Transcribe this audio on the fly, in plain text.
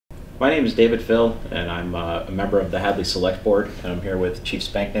My name is David Phil, and I'm a member of the Hadley Select Board, and I'm here with Chief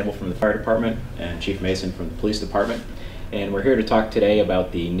Spanknebel from the Fire Department and Chief Mason from the Police Department. And we're here to talk today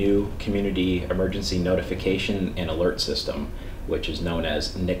about the new Community Emergency Notification and Alert System, which is known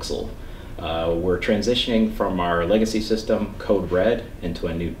as Nixle. We're transitioning from our legacy system, Code Red, into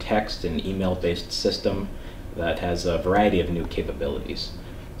a new text and email-based system that has a variety of new capabilities.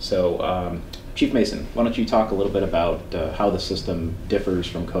 So, Chief Mason, why don't you talk a little bit about how the system differs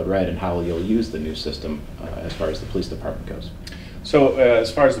from Code Red and how you'll use the new system as far as the police department goes? So as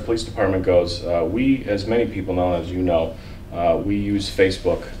far as the police department goes, we, as many people know, as you know, we use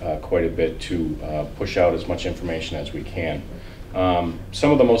Facebook quite a bit to push out as much information as we can.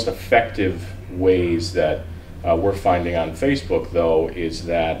 Some of the most effective ways that we're finding on Facebook, though, is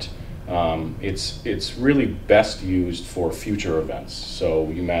that it's really best used for future events. So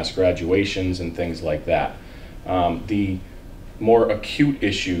UMass graduations and things like that. The more acute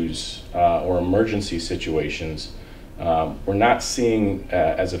issues or emergency situations, we're not seeing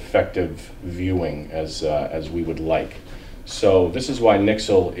as effective viewing as we would like. So this is why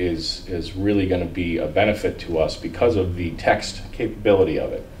Nixle is really going to be a benefit to us because of the text capability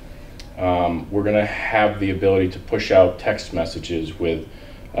of it. We're going to have the ability to push out text messages with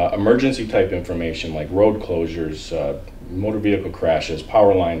emergency type information like road closures, motor vehicle crashes,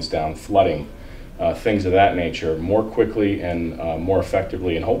 power lines down, flooding, things of that nature more quickly and more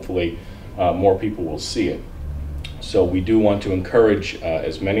effectively, and hopefully more people will see it. So we do want to encourage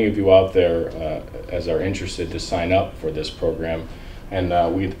as many of you out there as are interested to sign up for this program, and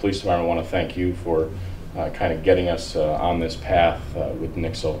we at the Police Department want to thank you for kind of getting us on this path with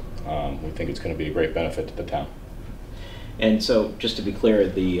Nixle. We think it's going to be a great benefit to the town. And so, just to be clear,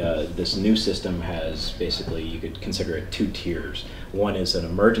 this new system has basically, you could consider it two tiers. One is an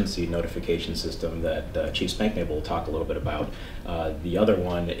emergency notification system that Chief Spanknebel will talk a little bit about. The other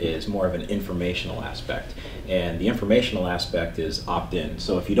one is more of an informational aspect. And the informational aspect is opt-in.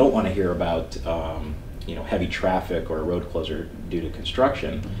 So if you don't want to hear about heavy traffic or a road closure due to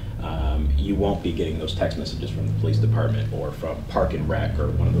construction, you won't be getting those text messages from the police department or from Park and Rec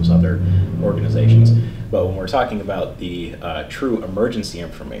or one of those other organizations. But when we're talking about the true emergency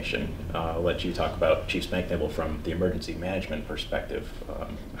information, I'll let you talk about, Chief Spanknebel, from the emergency management perspective,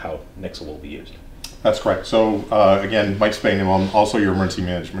 how Nixle will be used. That's correct. So again, Mike Spanknebel, I'm also your emergency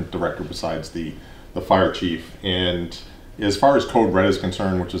management director besides the fire chief. And as far as Code Red is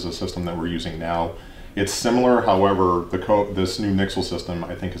concerned, which is a system that we're using now, it's similar. However, this new Nixle system,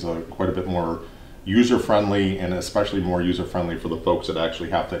 I think, is quite a bit more user-friendly, and especially more user-friendly for the folks that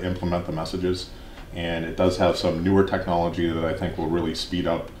actually have to implement the messages. And it does have some newer technology that I think will really speed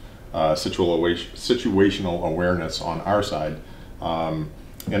up situational awareness on our side. And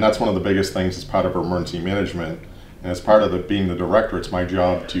that's one of the biggest things as part of our emergency management. And as part of being the director, it's my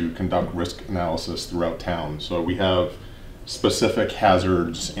job to conduct risk analysis throughout town. So we have specific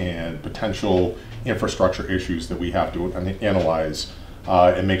hazards and potential infrastructure issues that we have to analyze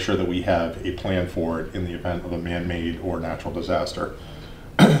and make sure that we have a plan for it in the event of a man-made or natural disaster.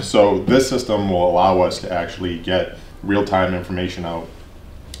 So this system will allow us to actually get real-time information out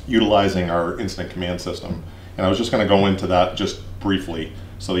utilizing our incident command system. And I was just going to go into that just briefly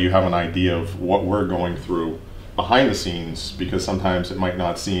so that you have an idea of what we're going through behind the scenes, because sometimes it might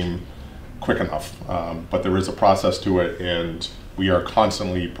not seem quick enough, but there is a process to it, and we are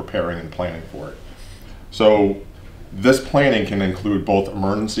constantly preparing and planning for it. So this planning can include both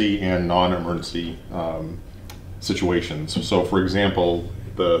emergency and non-emergency situations. So for example,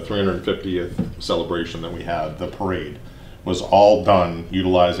 the 350th celebration that we had, the parade, was all done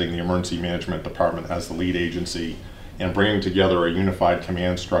utilizing the emergency management department as the lead agency and bringing together a unified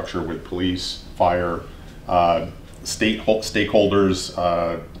command structure with police, fire, stakeholders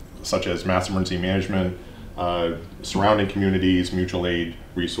such as mass emergency management, surrounding communities, mutual aid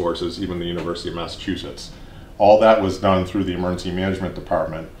resources, even the University of Massachusetts. All that was done through the emergency management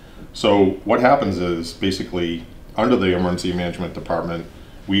department. So what happens is, basically, under the emergency management department,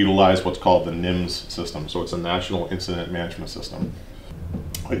 we utilize what's called the NIMS system. So it's a National Incident Management System.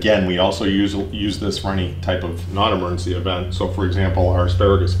 Again, we also use this for any type of non-emergency event. So for example, our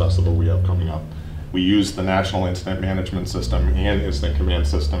Asparagus Festival we have coming up, we use the National Incident Management System and Incident Command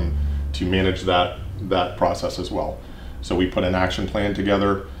System to manage that process as well. So we put an action plan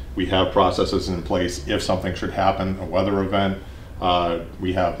together. We have processes in place if something should happen, a weather event.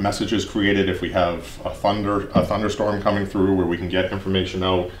 We have messages created if we have a thunderstorm coming through, where we can get information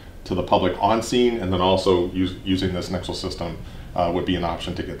out to the public on scene, and then also using this Nixle system would be an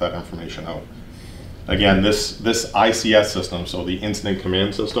option to get that information out. Again, this ICS system, so the Incident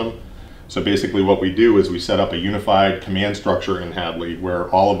Command System, So basically what we do is we set up a unified command structure in Hadley where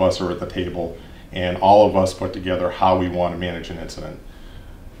all of us are at the table and all of us put together how we want to manage an incident.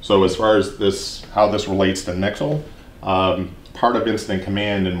 So as far as this, how this relates to Nixle, part of incident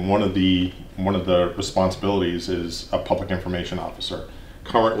command and one of the responsibilities is a public information officer.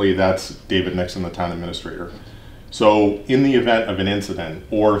 Currently that's David Nixon, the town administrator. So in the event of an incident,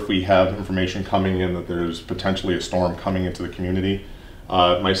 or if we have information coming in that there's potentially a storm coming into the community,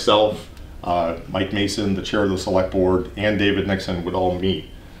 myself, Mike Mason, the chair of the select board, and David Nixon would all meet,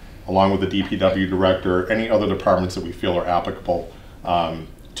 along with the DPW director, any other departments that we feel are applicable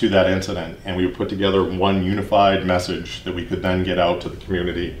to that incident. And we would put together one unified message that we could then get out to the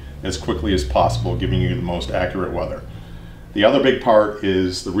community as quickly as possible, giving you the most accurate weather. The other big part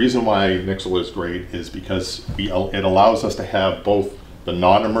is the reason why Nixle is great is because it allows us to have both the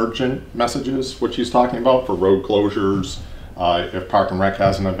non-emergent messages, which he's talking about for road closures, if Park and Rec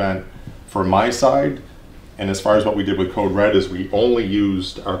has an event. For my side, and as far as what we did with Code Red, is we only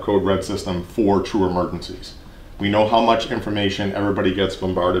used our Code Red system for true emergencies. We know how much information everybody gets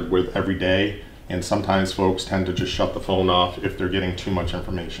bombarded with every day, and sometimes folks tend to just shut the phone off if they're getting too much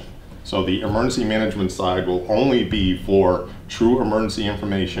information. So the emergency management side will only be for true emergency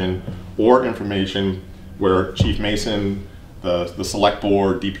information or information where Chief Mason, the select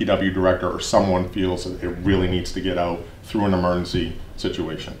board, DPW director, or someone feels that it really needs to get out through an emergency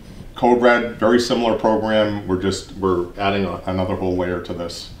situation. Code Red, very similar program. We're adding another whole layer to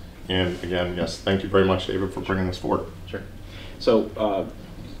this. And again, yes, thank you very much, David, for bringing this forward. Sure. So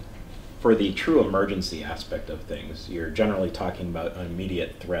for the true emergency aspect of things, you're generally talking about an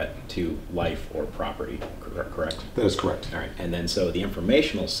immediate threat to life or property, correct? That is correct. All right. And then so the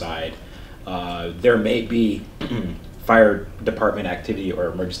informational side, there may be fire department activity or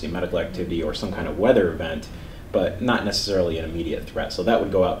emergency medical activity or some kind of weather event, but not necessarily an immediate threat. So that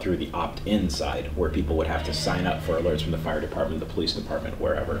would go out through the opt-in side, where people would have to sign up for alerts from the fire department, the police department,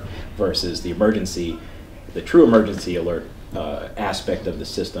 wherever, versus the emergency, the true emergency alert aspect of the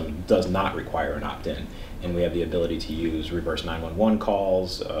system does not require an opt-in. And we have the ability to use reverse 911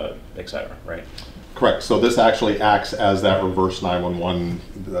 calls, et cetera, right? Correct. So this actually acts as that reverse 911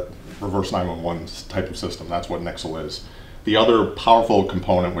 type of system. That's what Nixle is. The other powerful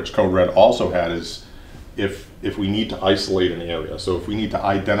component, which Code Red also had, is if we need to isolate an area. So if we need to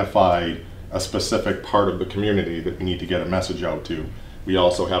identify a specific part of the community that we need to get a message out to, we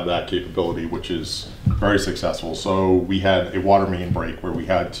also have that capability, which is very successful. So we had a water main break where we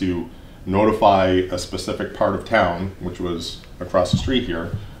had to notify a specific part of town, which was across the street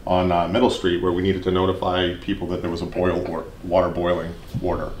here on Middle Street, where we needed to notify people that there was a water boiling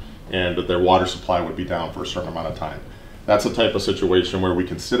water and that their water supply would be down for a certain amount of time. That's the type of situation where we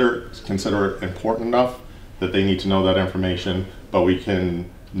consider it important enough that they need to know that information, but we can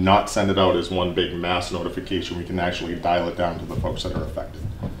not send it out as one big mass notification. We can actually dial it down to the folks that are affected.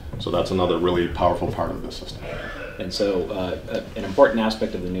 So that's another really powerful part of the system. And so an important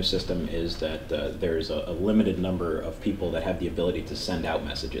aspect of the new system is that there's a limited number of people that have the ability to send out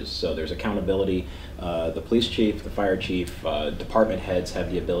messages. So there's accountability. The police chief, the fire chief, department heads have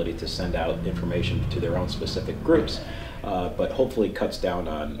the ability to send out information to their own specific groups, but hopefully cuts down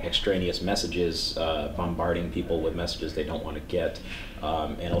on extraneous messages, bombarding people with messages they don't want to get,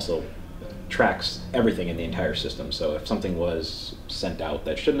 and also tracks everything in the entire system. So if something was sent out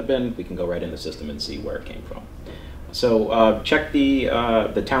that shouldn't have been, we can go right in the system and see where it came from. So check the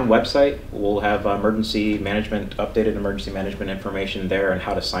town website. We'll have updated emergency management information there and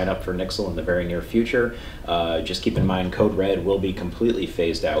how to sign up for Nixle in the very near future. Just keep in mind Code Red will be completely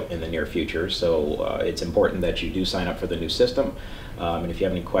phased out in the near future, so it's important that you do sign up for the new system. And if you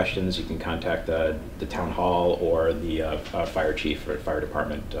have any questions, you can contact the town hall or the fire chief or fire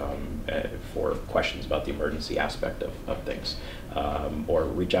department for questions about the emergency aspect of things, or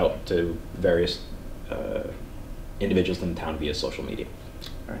reach out to various individuals in the town via social media.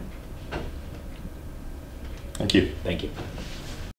 All right. Thank you. Thank you.